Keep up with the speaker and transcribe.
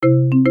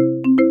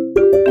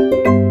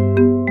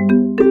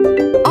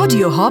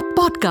Audio Hop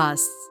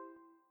Podcasts.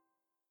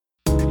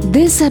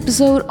 This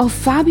episode of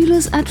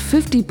Fabulous at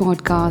 50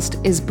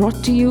 podcast is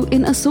brought to you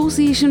in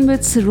association with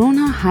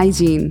Sirona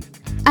Hygiene,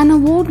 an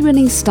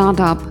award-winning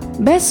startup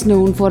best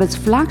known for its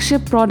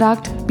flagship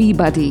product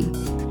Pee-Buddy,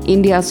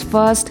 India's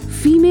first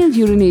female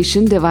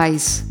urination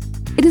device.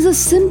 It is a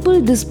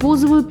simple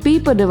disposable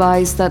paper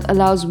device that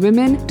allows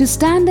women to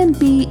stand and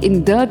pee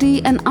in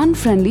dirty and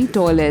unfriendly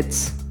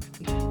toilets.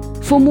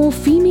 For more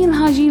female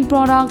hygiene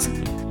products,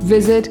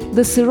 visit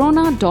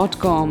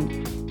thesirona.com.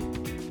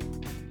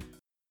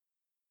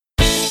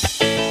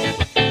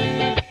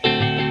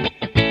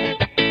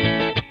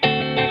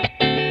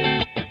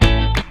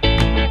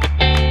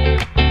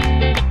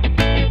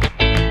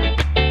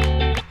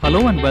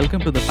 Hello and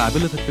welcome to the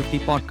Fabulous at 50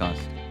 podcast,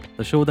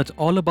 the show that's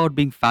all about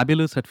being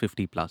fabulous at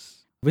 50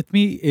 plus. With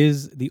me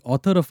is the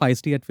author of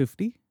Feisty at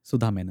 50,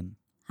 Sudha Menon.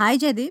 Hi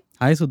Jaideep,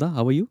 Hi Sudha,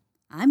 how are you?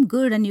 I'm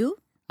good and you?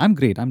 I'm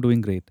great, I'm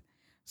doing great.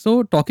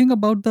 So talking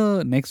about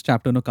the next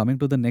chapter, coming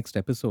to the next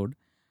episode,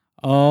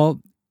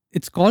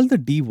 it's called the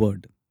D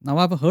word. Now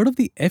I've heard of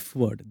the F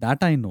word, that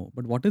I know,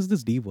 but what is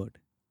this D word?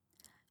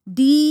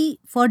 D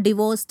for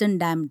divorced and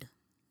damned.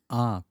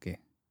 Okay.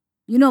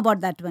 You know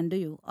about that one, do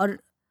you? Or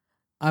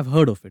I've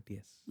heard of it,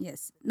 yes.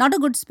 yes, not a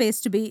good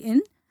space to be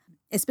in,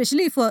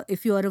 especially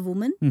if you are a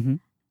woman. Mm-hmm.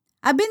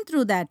 I've been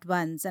through that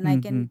once and I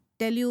can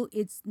tell you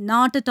it's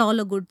not at all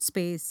a good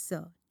space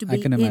to be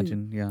I can in.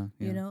 imagine, yeah.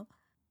 You know,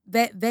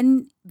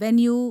 when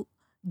you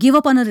give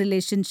up on a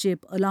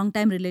relationship, a long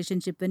time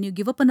relationship, when you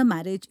give up on a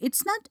marriage,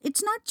 it's not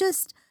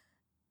just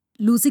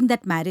losing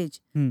that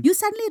marriage. You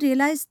suddenly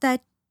realize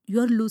that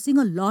you're losing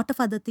a lot of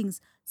other things.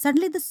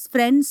 Suddenly the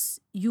friends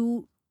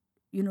you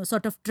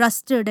sort of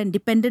trusted and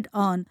depended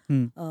on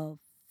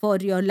for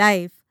your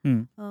life,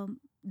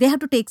 they have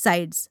to take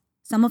sides.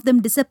 Some of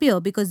them disappear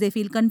because they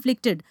feel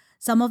conflicted.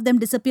 Some of them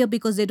disappear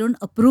because they don't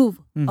approve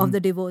of the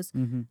divorce.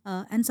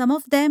 And some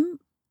of them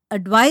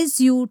advise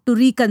you to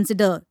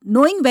reconsider,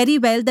 knowing very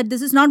well that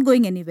this is not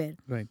going anywhere.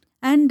 Right.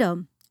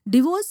 And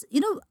divorce,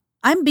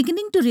 I'm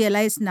beginning to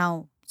realize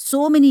now,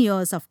 so many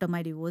years after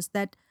my divorce,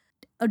 that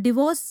a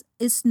divorce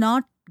is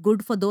not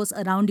good for those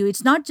around you.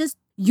 It's not just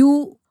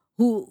you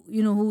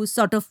who is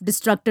sort of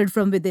destructed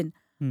from within.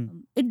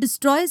 It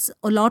destroys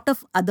a lot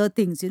of other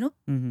things,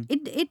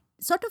 It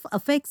sort of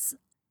affects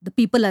the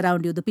people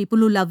around you, the people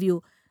who love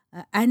you.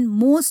 And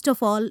most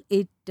of all,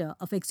 it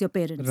affects your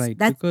parents. Right.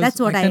 That's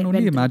what I can only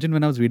went through. imagine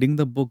when I was reading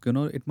the book,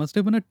 it must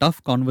have been a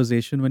tough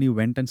conversation when you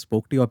went and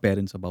spoke to your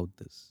parents about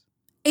this.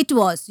 It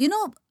was.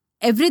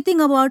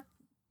 Everything about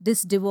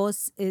this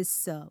divorce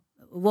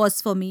was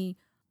for me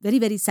very,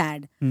 very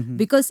sad.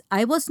 Because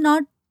I was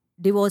not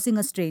divorcing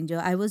a stranger.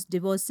 I was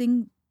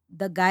divorcing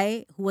the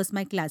guy who was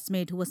my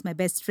classmate, who was my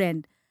best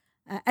friend.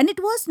 And it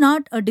was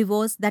not a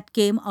divorce that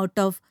came out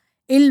of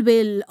ill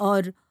will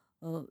or,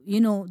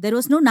 there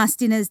was no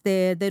nastiness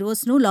there. There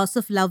was no loss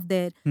of love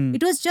there.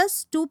 It was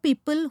just two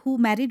people who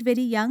married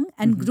very young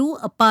and grew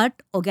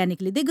apart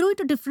organically. They grew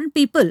into different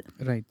people.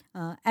 Right.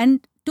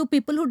 And two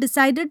people who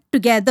decided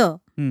together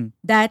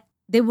that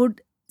they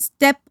would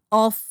step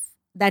out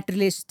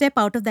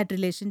of that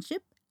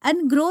relationship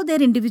and grow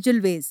their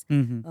individual ways.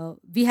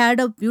 We had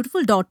a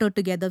beautiful daughter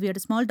together. We had a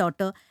small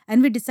daughter.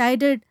 And we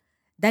decided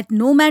that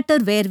no matter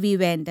where we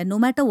went and no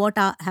matter what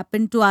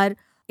happened to our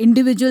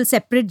individual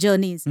separate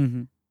journeys,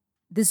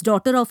 this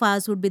daughter of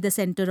ours would be the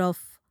center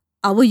of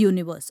our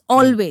universe.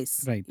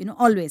 Always. Right.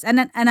 Always.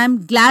 And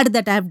I'm glad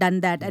that I have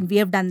done that and we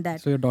have done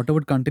that. So your daughter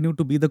would continue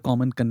to be the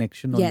common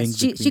connection or link Yes,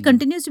 between she you.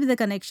 continues to be the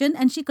connection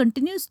and she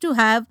continues to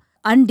have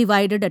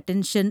undivided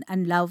attention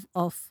and love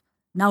of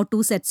now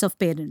two sets of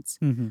parents.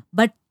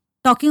 But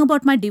talking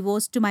about my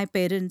divorce to my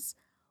parents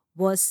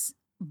was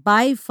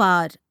by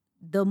far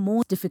the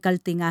most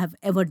difficult thing I have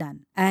ever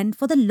done. And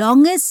for the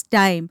longest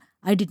time,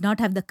 I did not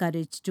have the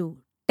courage to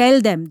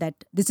tell them that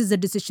this is a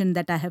decision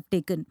that I have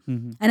taken.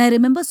 And I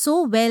remember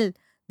so well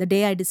the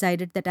day I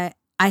decided that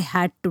I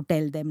had to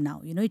tell them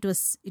now. It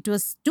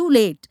was too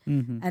late.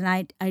 And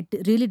I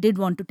really did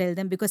want to tell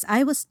them because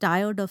I was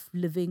tired of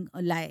living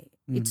a lie.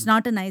 It's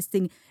not a nice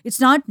thing. It's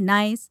not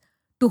nice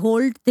to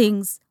hold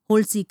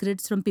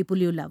secrets from people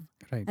you love.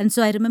 Right. And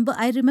so I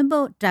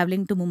remember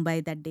traveling to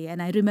Mumbai that day,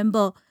 and I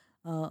remember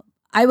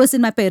I was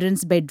in my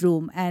parents'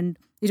 bedroom, and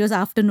it was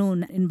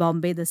afternoon in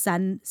Bombay, the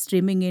sun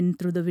streaming in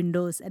through the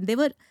windows, and they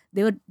were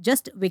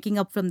just waking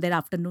up from their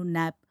afternoon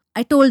nap.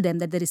 I told them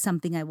that there is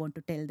something I want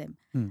to tell them.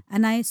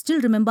 And I still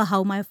remember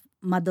how my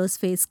mother's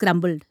face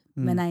crumbled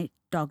when I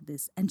talked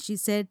this. And she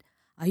said,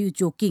 "Are you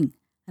joking?"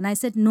 And I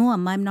said, "No,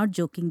 Amma, I'm not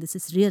joking. This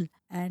is real."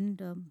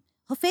 And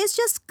her face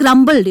just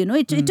crumbled,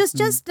 It was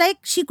just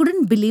like she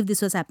couldn't believe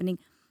this was happening.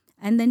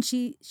 And then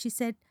she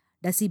said,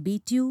 "Does he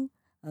beat you?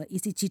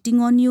 Is he cheating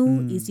on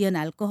you? Is he an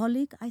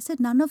alcoholic?" I said,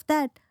 "None of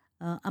that.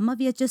 Amma,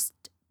 we are just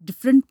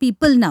different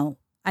people now.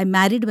 I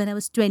married when I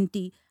was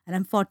 20 and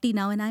I'm 40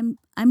 now and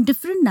I'm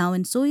different now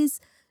and so is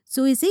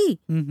he."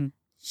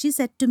 She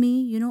said to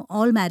me,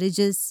 all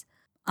marriages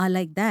are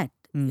like that.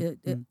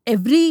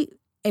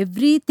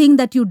 Everything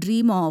that you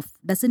dream of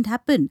doesn't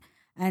happen.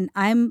 And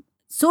I'm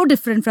so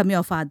different from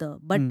your father,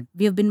 but Mm.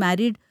 we have been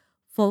married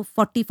for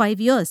 45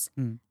 years,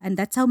 Mm. and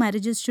that's how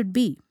marriages should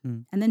be. Mm.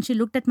 And then she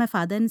looked at my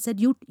father and said,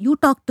 you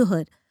talk to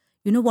her.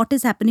 You know what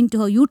is happening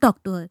to her, you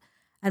talk to her.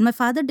 And my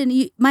father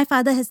didn't. My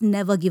father has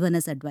never given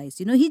us advice.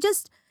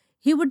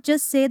 He would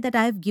just say that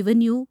I have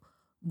given you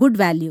good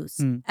values,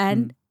 Mm.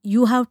 and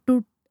you have to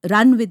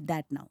run with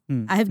that now.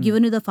 Mm. I have Mm.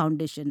 given you the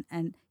foundation.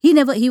 And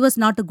he was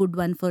not a good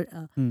one for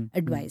Mm.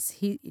 advice.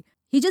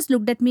 He just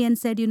looked at me and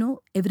said,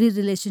 every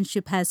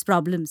relationship has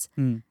problems,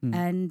 Mm. Mm.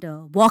 and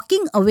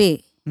walking away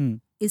Mm.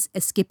 is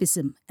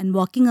escapism, and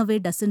walking away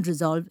doesn't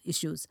resolve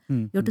issues.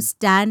 Mm. You have to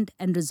stand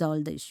and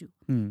resolve the issue.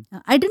 Mm.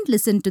 I didn't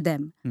listen to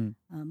them,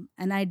 Mm.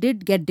 and I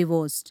did get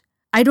divorced.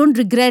 I don't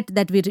regret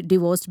that we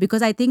divorced,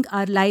 because I think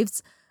our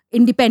lives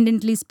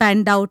independently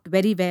spanned out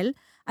very well.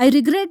 I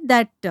regret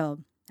that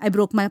I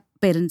broke my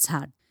parents'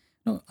 heart.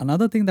 No,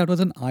 another thing that was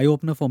an eye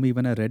opener for me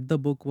when I read the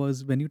book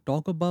was when you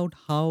talk about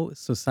how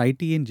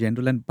society in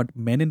general and but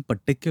men in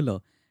particular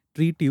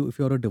treat you if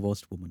you're a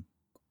divorced woman.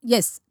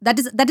 Yes, that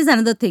is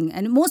another thing,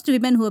 and most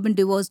women who have been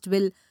divorced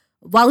will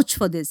vouch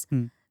for this.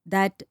 Hmm.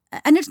 That,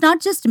 and it's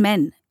not just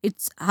men;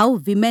 it's how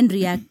women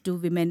react to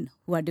women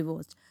who are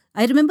divorced.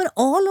 I remember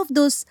all of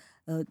those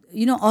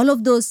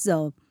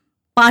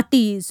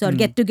parties or Hmm.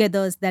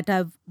 get-togethers that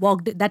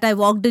I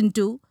walked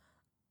into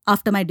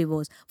after my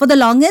divorce. For the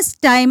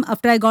longest time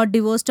after I got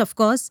divorced, of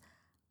course,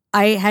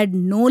 I had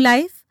no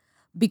life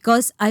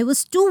because I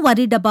was too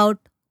worried about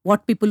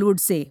what people would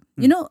say.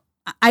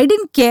 I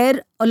didn't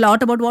care a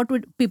lot about what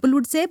people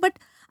would say, but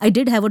I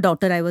did have a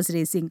daughter I was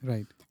raising.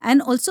 Right.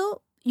 And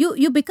also,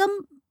 you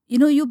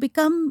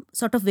become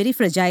sort of very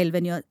fragile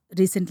when you're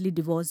recently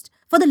divorced.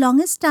 For the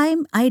longest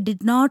time, I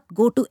did not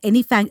go to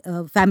any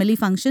family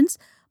functions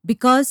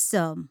because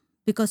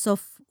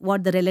of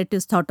what the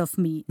relatives thought of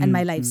me and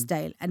my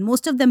lifestyle. And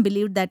most of them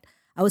believed that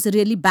I was a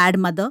really bad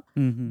mother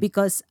Mhm.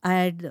 because I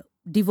had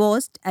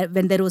divorced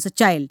when there was a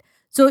child.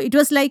 So it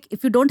was like,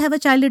 if you don't have a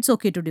child, it's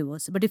okay to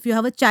divorce. But if you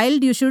have a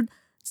child, you should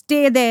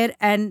stay there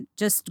and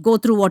just go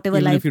through whatever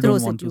Even life if you don't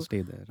throws want at you. to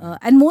stay there. right.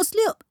 And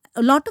mostly,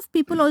 a lot of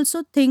people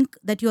also think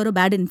that you're a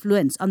bad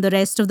influence on the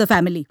rest of the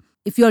family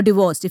if you're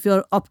divorced, if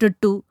you're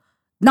opted to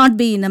not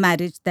be in a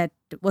marriage that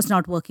was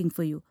not working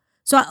for you.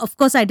 So, of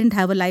course, I didn't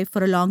have a life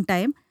for a long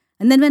time.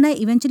 And then when I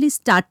eventually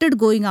started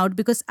going out,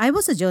 because I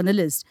was a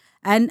journalist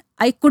and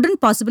I couldn't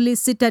possibly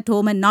sit at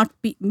home and not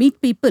meet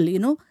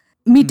people,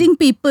 meeting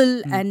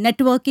people and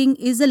networking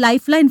is a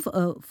lifeline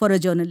for a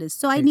journalist.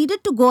 So I Right.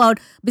 needed to go out.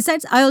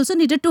 Besides, I also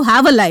needed to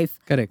have a life.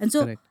 Correct. And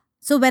so, correct.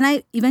 so when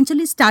I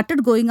eventually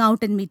started going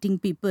out and meeting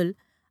people,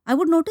 I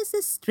would notice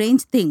this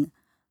strange thing.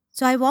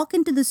 So I walk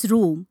into this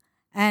room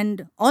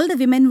and all the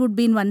women would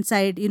be in one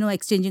side,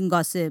 exchanging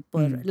gossip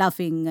or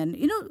laughing and,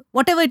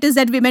 whatever it is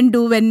that women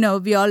do when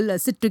we all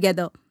sit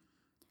together.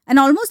 And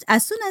almost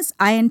as soon as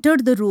I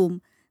entered the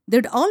room,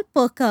 they'd all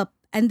perk up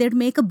and they'd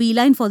make a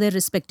beeline for their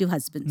respective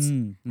husbands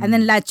Mm, and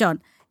then latch on.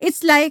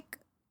 It's like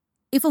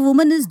if a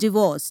woman is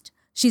divorced,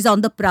 she's on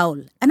the prowl.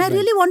 And I Right.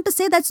 really want to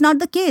say that's not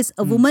the case.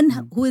 A woman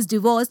who is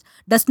divorced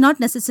does not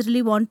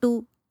necessarily want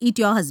to eat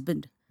your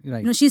husband.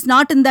 Right. She's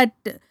not in that.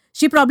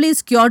 She probably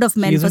is cured of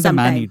men She for isn't a some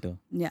time. man-eater.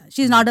 Yeah,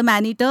 she's not a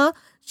man eater.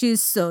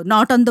 She's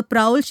not on the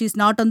prowl. She's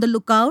not on the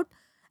lookout.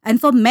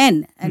 And for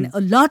men, and a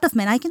lot of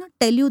men, I cannot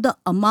tell you the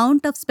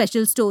amount of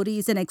special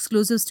stories and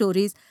exclusive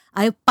stories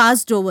I have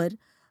passed over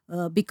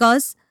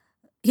because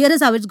here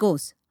is how it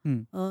goes.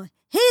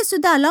 Hey,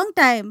 Sudha, long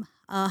time.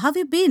 How have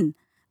you been?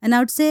 And I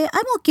would say,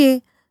 I'm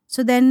okay.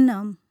 So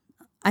then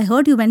I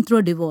heard you went through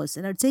a divorce.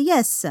 And I would say,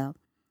 yes. So,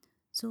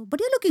 but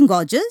you're looking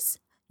gorgeous.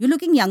 You're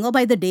looking younger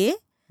by the day.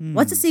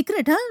 What's the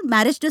secret, huh?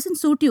 Marriage doesn't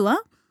suit you, huh?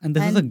 And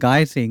this is a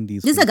guy saying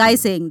these This is a things. guy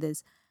saying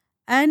this.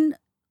 And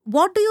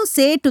what do you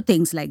say to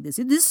things like this?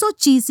 This is so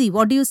cheesy.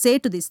 What do you say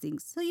to these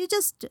things? So you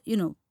just,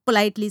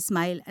 politely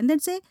smile and then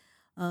say,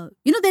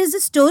 there is a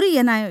story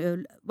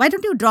and why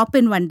don't you drop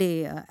in one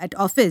day at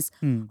office?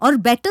 Or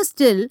better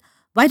still,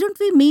 why don't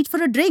we meet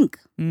for a drink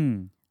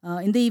Mm.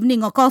 in the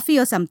evening or coffee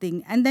or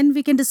something? And then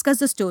we can discuss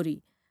the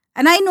story.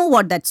 And I know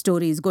what that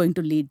story is going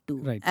to lead to.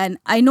 Right. And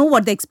I know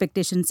what the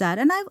expectations are.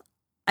 And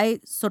I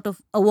sort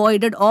of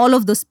avoided all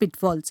of those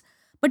pitfalls.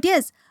 But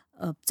yes,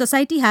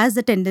 society has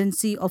the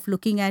tendency of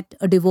looking at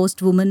a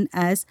divorced woman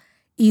as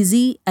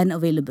easy and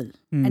available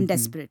and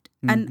desperate.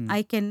 And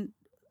I can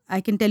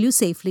tell you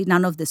safely,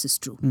 none of this is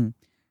true.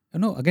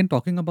 Again,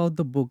 talking about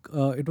the book,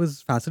 it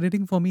was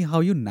fascinating for me how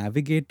you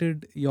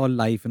navigated your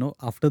life,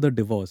 after the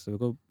divorce.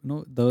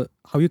 Because,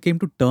 how you came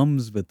to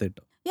terms with it.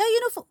 Yeah,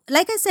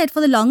 like I said, for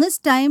the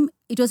longest time,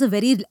 it was a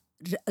very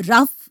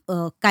rough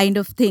kind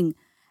of thing.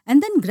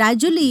 And then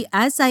gradually,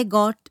 as I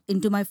got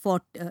into my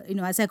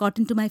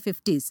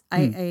 50s,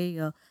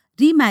 I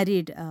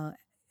remarried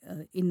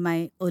in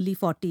my early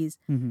 40s,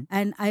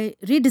 and I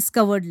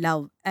rediscovered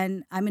love.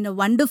 And I'm in a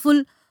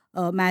wonderful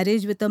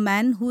marriage with a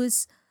man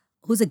who's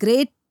a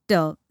great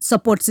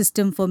support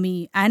system for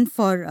me and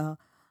for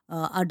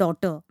our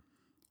daughter.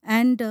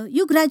 And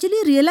you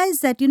gradually realize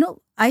that,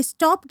 I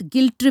stopped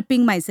guilt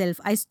tripping myself.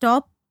 I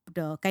stopped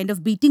kind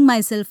of beating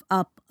myself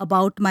up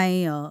about my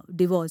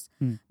divorce,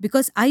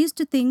 because I used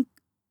to think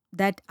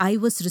that I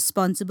was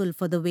responsible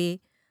for the way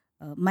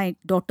my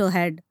daughter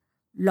had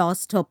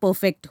lost her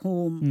perfect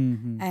home,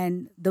 Mm-hmm.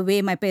 and the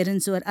way my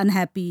parents were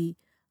unhappy.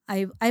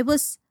 I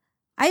was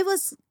I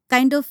was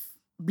kind of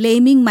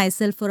blaming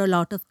myself for a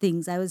lot of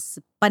things. I was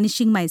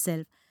punishing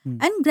myself,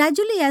 and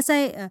gradually, as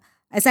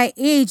I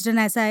aged and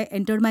as I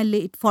entered my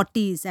late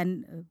 40s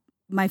and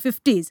my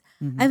 50s,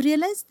 I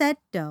realized that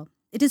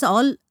it is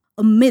all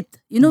a myth.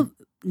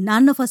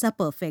 None of us are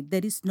perfect.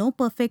 There is no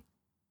perfect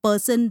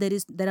person.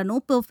 There are no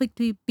perfect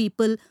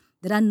people.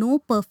 There are no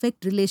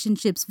perfect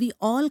relationships. We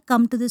all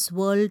come to this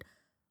world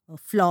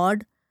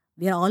flawed.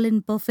 We are all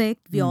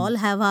imperfect. We all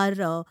have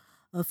our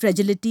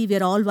fragility. We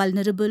are all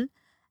vulnerable.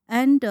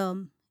 And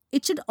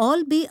it should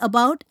all be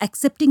about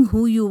accepting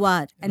who you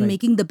are and Right.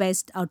 making the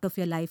best out of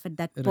your life at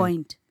that Right.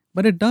 point.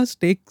 But it does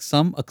take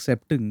some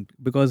accepting,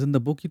 because in the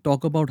book you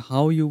talk about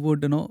how you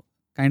would,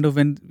 kind of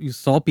when you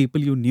saw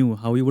people you knew,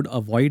 how you would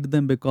avoid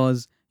them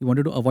because you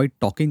wanted to avoid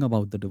talking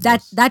about the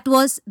divorce. That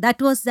was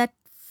that,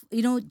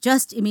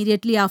 just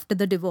immediately after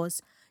the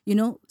divorce.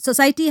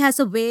 Society has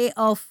a way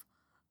of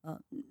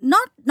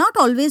not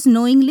always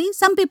knowingly.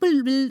 Some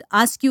people will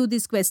ask you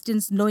these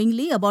questions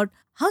knowingly about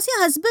how's your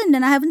husband,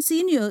 and I haven't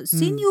seen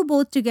you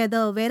both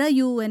together. Where are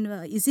you, and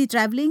is he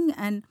traveling?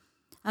 And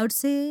I would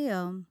say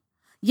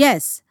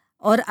yes,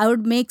 or I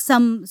would make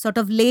some sort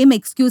of lame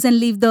excuse and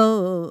leave the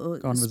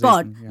spot,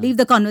 Conversation, yeah. leave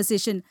the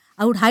conversation.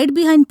 I would hide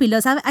behind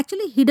pillars. I've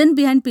actually hidden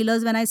behind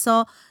pillars when I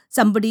saw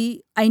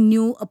somebody I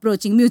knew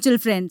approaching, mutual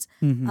friends.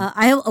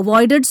 I have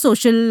avoided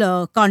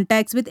social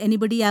contacts with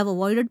anybody. I have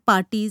avoided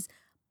parties,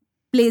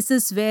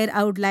 places where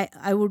I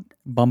would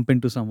Bump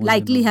into someone.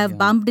 likely have yeah.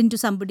 bumped into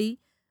somebody,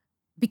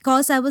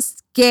 because I was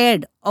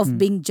scared of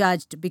being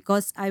judged,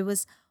 because I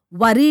was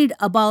worried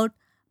about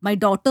my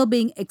daughter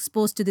being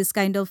exposed to this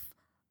kind of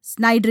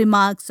snide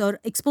remarks, or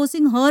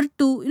exposing her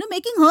to,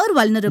 making her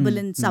vulnerable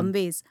in some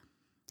ways.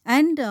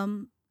 And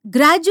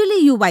gradually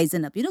you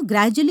wisen up.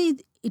 Gradually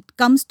it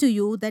comes to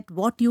you that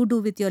what you do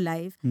with your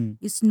life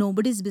is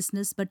nobody's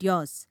business but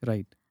yours.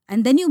 Right.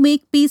 And then you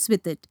make peace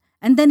with it.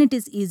 And then it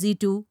is easy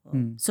to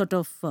sort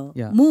of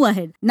Yeah. move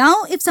ahead. Now,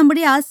 if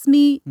somebody asks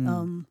me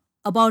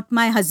about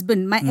my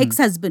husband, my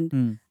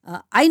ex-husband,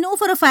 I know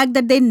for a fact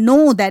that they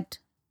know that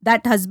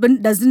that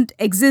husband doesn't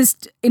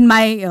exist in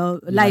my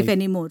life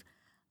anymore.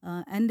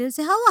 And they'll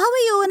say, how are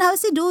you, and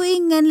how's he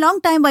doing, and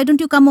long time, why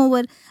don't you come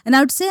over? And I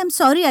would say, I'm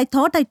sorry, I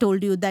thought I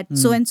told you that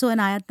so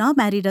and I are not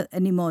married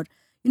anymore.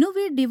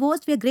 We're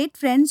divorced, we're great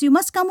friends. You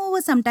must come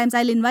over sometimes.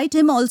 I'll invite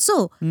him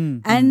also.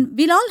 And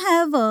we'll all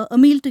have a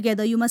meal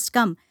together. You must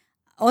come.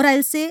 Or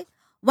I'll say,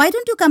 why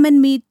don't you come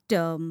and meet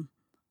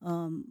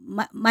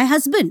my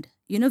husband?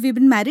 We've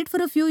been married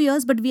for a few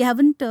years, but we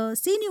haven't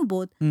seen you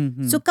both.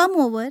 So come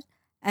over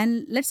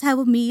and let's have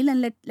a meal,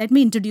 and let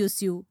me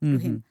introduce you to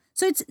him.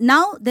 So it's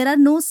now there are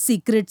no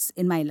secrets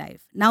in my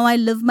life. Now I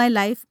live my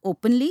life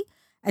openly.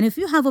 And if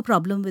you have a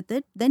problem with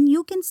it, then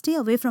you can stay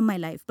away from my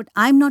life. But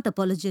I'm not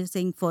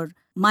apologizing for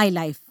my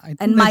life I think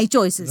and my that's-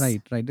 choices.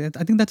 Right. I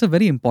think that's a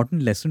very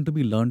important lesson to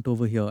be learnt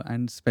over here.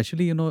 And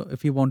especially,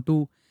 if you want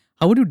to,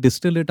 how would you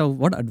distill it out?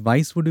 What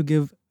advice would you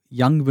give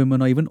young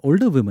women or even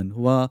older women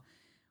who are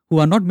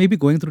not maybe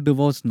going through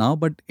divorce now,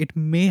 but it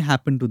may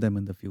happen to them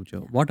in the future?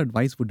 What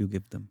advice would you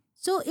give them?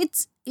 So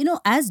it's,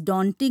 as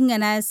daunting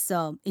and as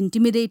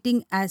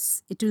intimidating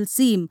as it will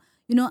seem,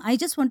 I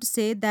just want to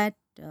say that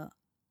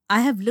I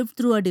have lived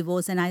through a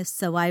divorce and I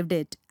survived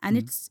it. And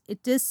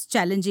it is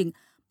challenging.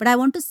 But I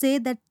want to say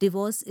that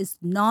divorce is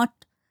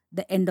not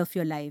the end of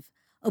your life.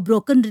 A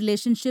broken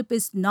relationship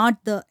is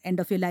not the end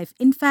of your life.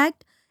 In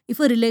fact, if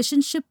a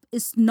relationship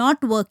is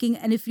not working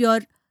and if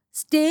you're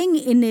staying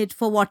in it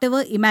for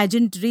whatever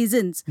imagined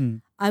reasons,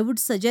 I would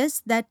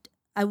suggest that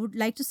I would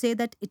like to say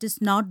that it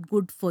is not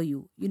good for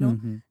you.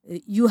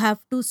 You have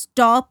to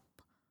stop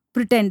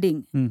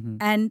pretending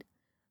and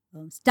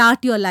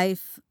start your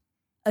life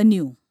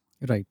anew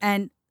Right.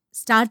 and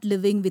start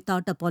living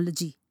without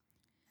apology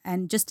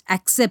and just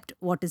accept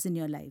what is in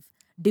your life.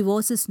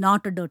 Divorce is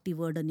not a dirty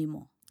word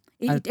anymore.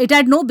 It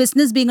had no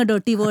business being a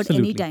dirty word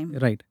Absolutely. anytime.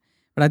 Right.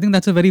 But I think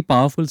that's a very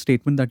powerful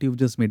statement that you've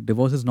just made.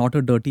 Divorce is not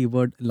a dirty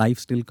word. Life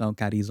still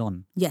carries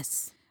on.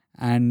 Yes.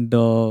 And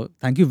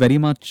thank you very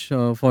much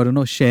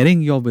for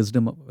sharing your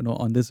wisdom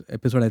on this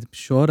episode. I'm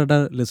sure that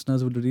our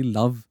listeners will really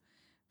love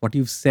what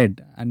you've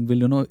said, and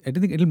will I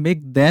think it'll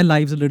make their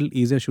lives a little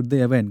easier should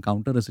they ever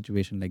encounter a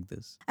situation like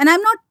this. And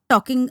I'm not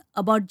talking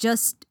about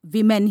just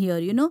women here.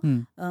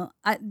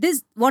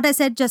 This what I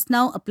said just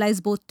now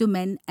applies both to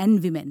men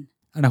and women.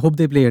 And I hope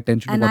they pay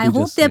attention And to what I you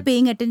hope just they're said.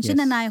 paying attention,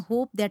 Yes. and I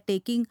hope they're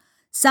taking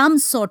some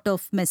sort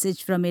of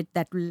message from it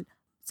that will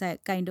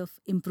kind of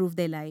improve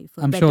their life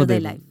or I'm better sure their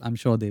they life. will. I'm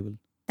sure they will.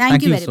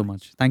 Thank you very so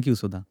much. much. Thank you,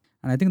 Sudha.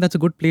 And I think that's a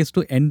good place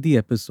to end the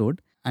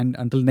episode. And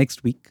until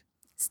next week.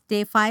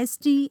 Stay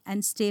feisty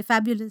and stay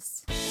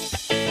fabulous.